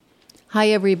Hi,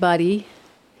 everybody.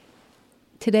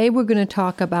 Today we're going to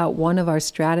talk about one of our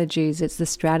strategies. It's the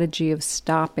strategy of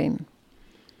stopping.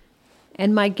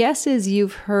 And my guess is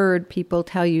you've heard people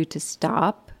tell you to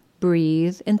stop,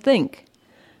 breathe, and think.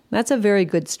 That's a very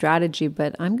good strategy,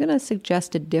 but I'm going to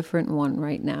suggest a different one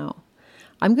right now.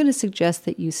 I'm going to suggest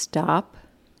that you stop,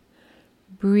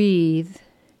 breathe,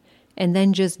 and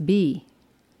then just be.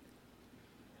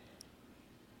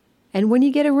 And when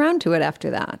you get around to it after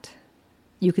that,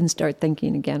 you can start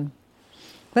thinking again.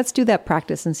 Let's do that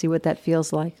practice and see what that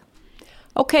feels like.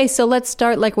 Okay, so let's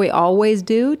start like we always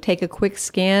do. Take a quick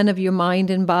scan of your mind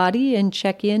and body and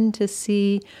check in to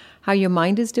see how your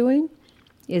mind is doing.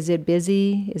 Is it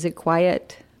busy? Is it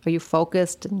quiet? Are you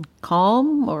focused and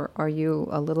calm? Or are you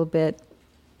a little bit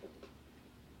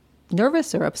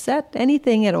nervous or upset?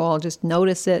 Anything at all. Just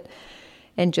notice it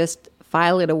and just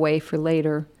file it away for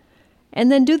later. And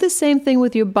then do the same thing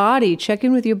with your body. Check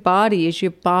in with your body. Is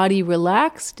your body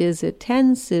relaxed? Is it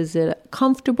tense? Is it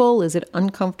comfortable? Is it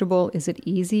uncomfortable? Is it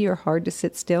easy or hard to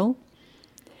sit still?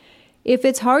 If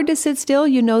it's hard to sit still,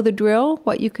 you know the drill.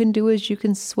 What you can do is you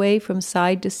can sway from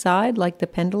side to side like the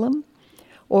pendulum,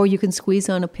 or you can squeeze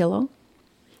on a pillow,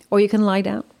 or you can lie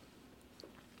down.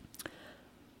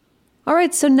 All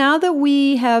right, so now that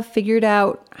we have figured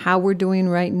out how we're doing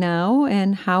right now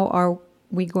and how are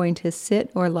we going to sit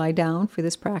or lie down for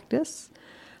this practice,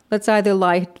 let's either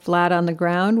lie flat on the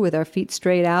ground with our feet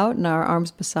straight out and our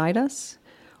arms beside us,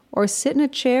 or sit in a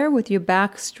chair with your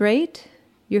back straight,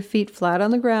 your feet flat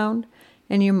on the ground,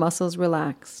 and your muscles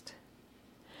relaxed.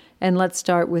 And let's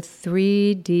start with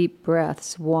 3 deep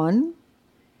breaths. 1,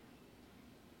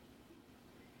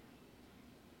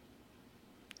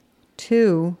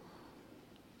 2,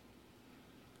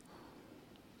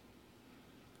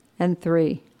 and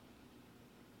 3.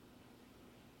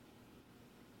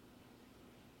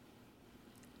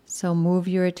 So move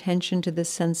your attention to the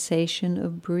sensation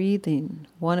of breathing,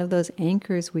 one of those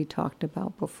anchors we talked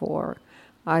about before,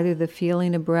 either the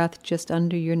feeling of breath just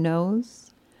under your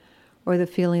nose, or the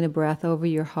feeling of breath over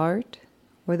your heart,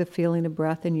 or the feeling of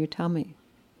breath in your tummy,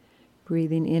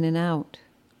 breathing in and out.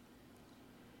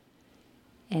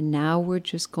 And now we're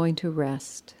just going to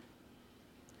rest.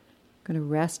 We're going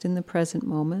to rest in the present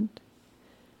moment,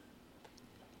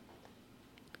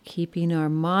 keeping our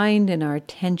mind and our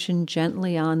attention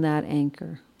gently on that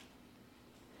anchor.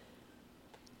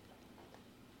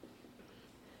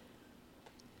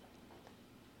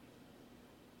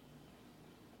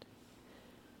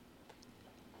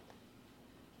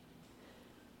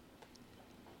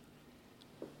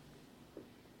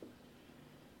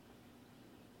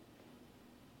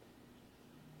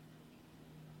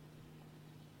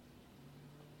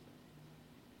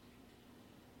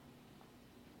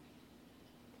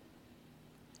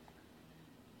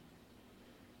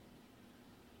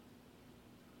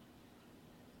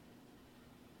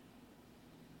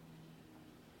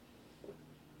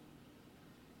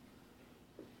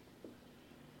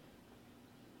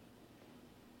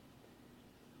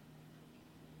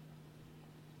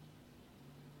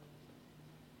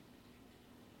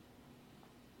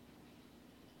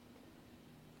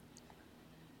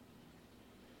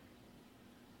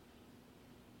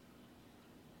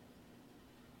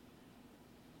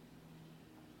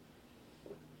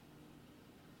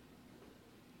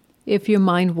 If your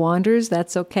mind wanders,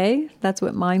 that's okay. That's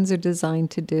what minds are designed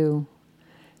to do.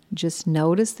 Just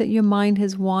notice that your mind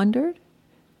has wandered,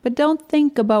 but don't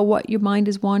think about what your mind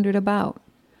has wandered about.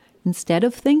 Instead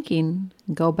of thinking,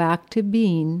 go back to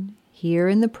being here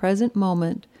in the present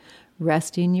moment,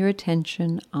 resting your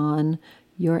attention on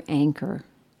your anchor.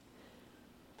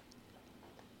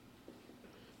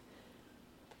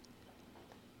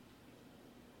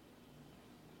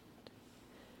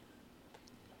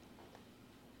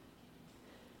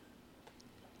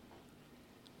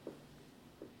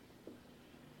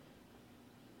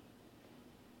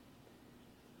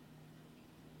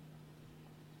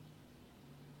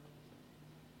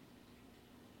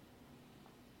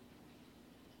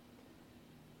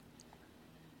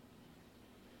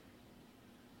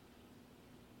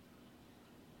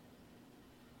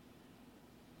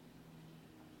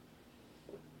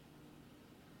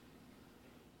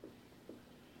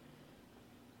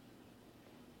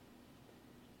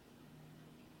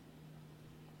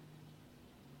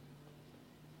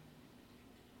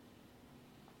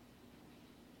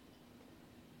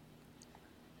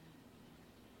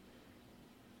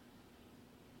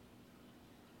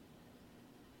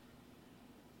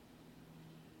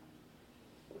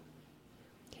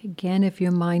 Again, if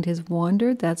your mind has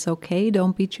wandered, that's okay.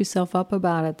 Don't beat yourself up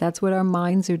about it. That's what our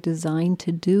minds are designed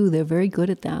to do. They're very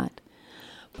good at that.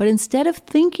 But instead of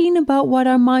thinking about what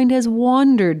our mind has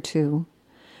wandered to,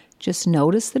 just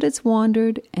notice that it's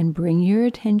wandered and bring your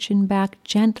attention back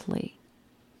gently,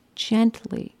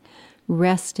 gently,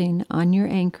 resting on your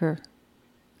anchor.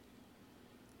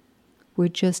 We're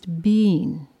just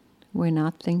being. We're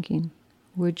not thinking.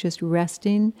 We're just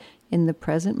resting in the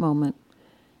present moment,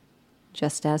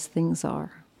 just as things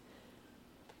are.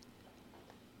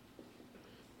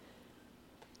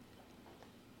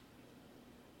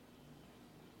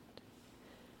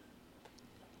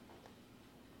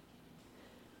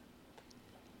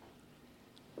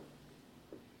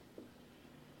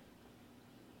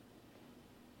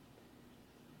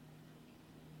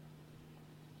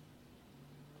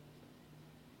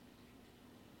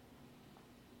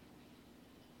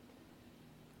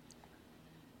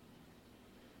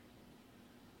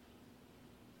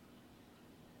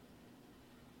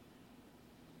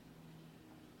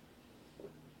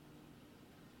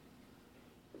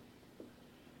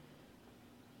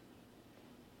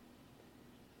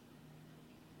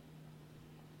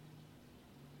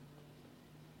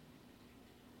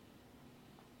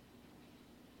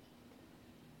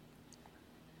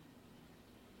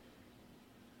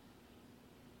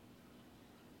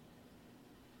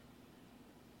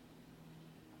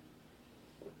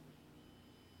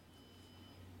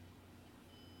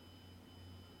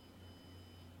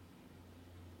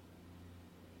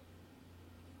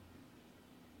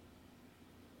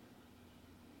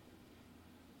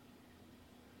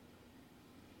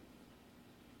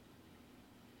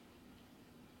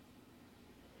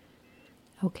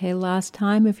 Okay, last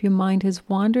time, if your mind has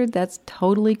wandered, that's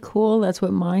totally cool. That's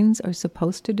what minds are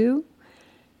supposed to do.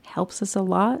 Helps us a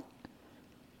lot.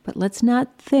 But let's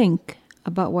not think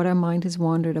about what our mind has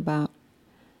wandered about.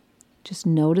 Just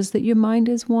notice that your mind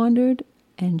has wandered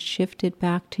and shift it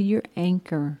back to your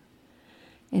anchor.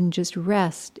 And just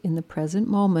rest in the present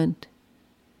moment,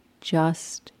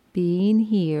 just being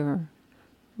here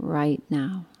right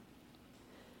now.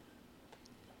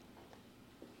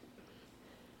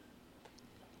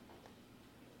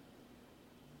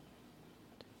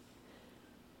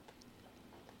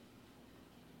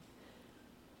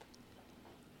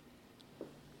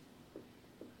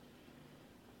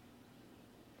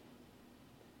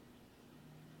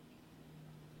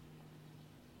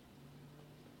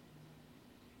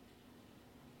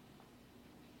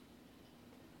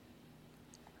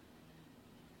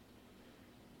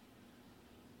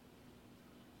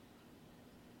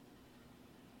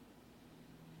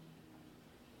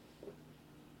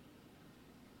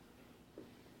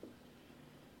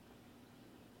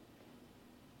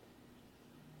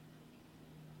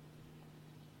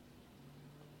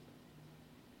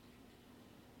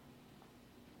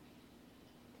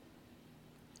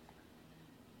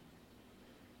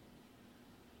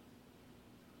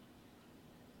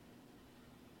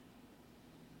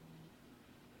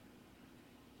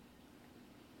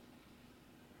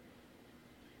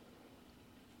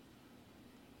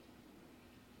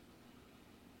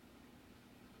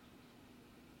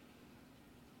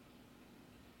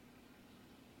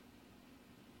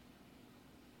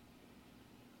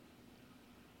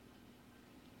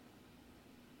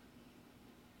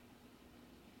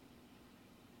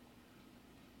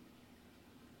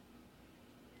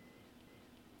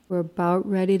 We're about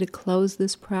ready to close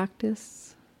this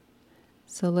practice.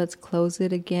 So let's close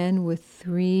it again with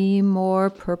 3 more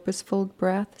purposeful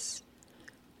breaths.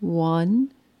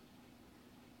 1,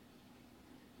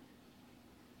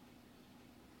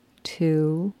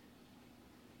 2,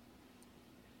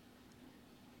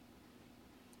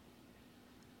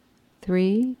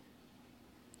 3.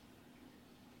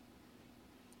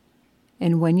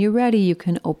 And when you're ready, you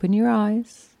can open your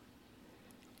eyes.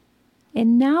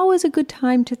 And now is a good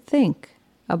time to think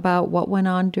about what went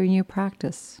on during your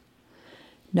practice.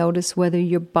 Notice whether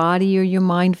your body or your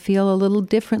mind feel a little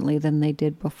differently than they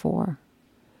did before.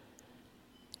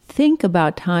 Think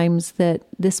about times that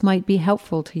this might be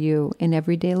helpful to you in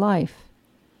everyday life.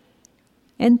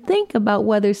 And think about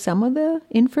whether some of the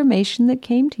information that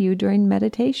came to you during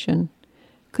meditation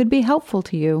could be helpful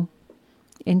to you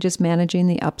in just managing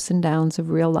the ups and downs of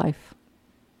real life.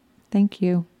 Thank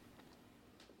you.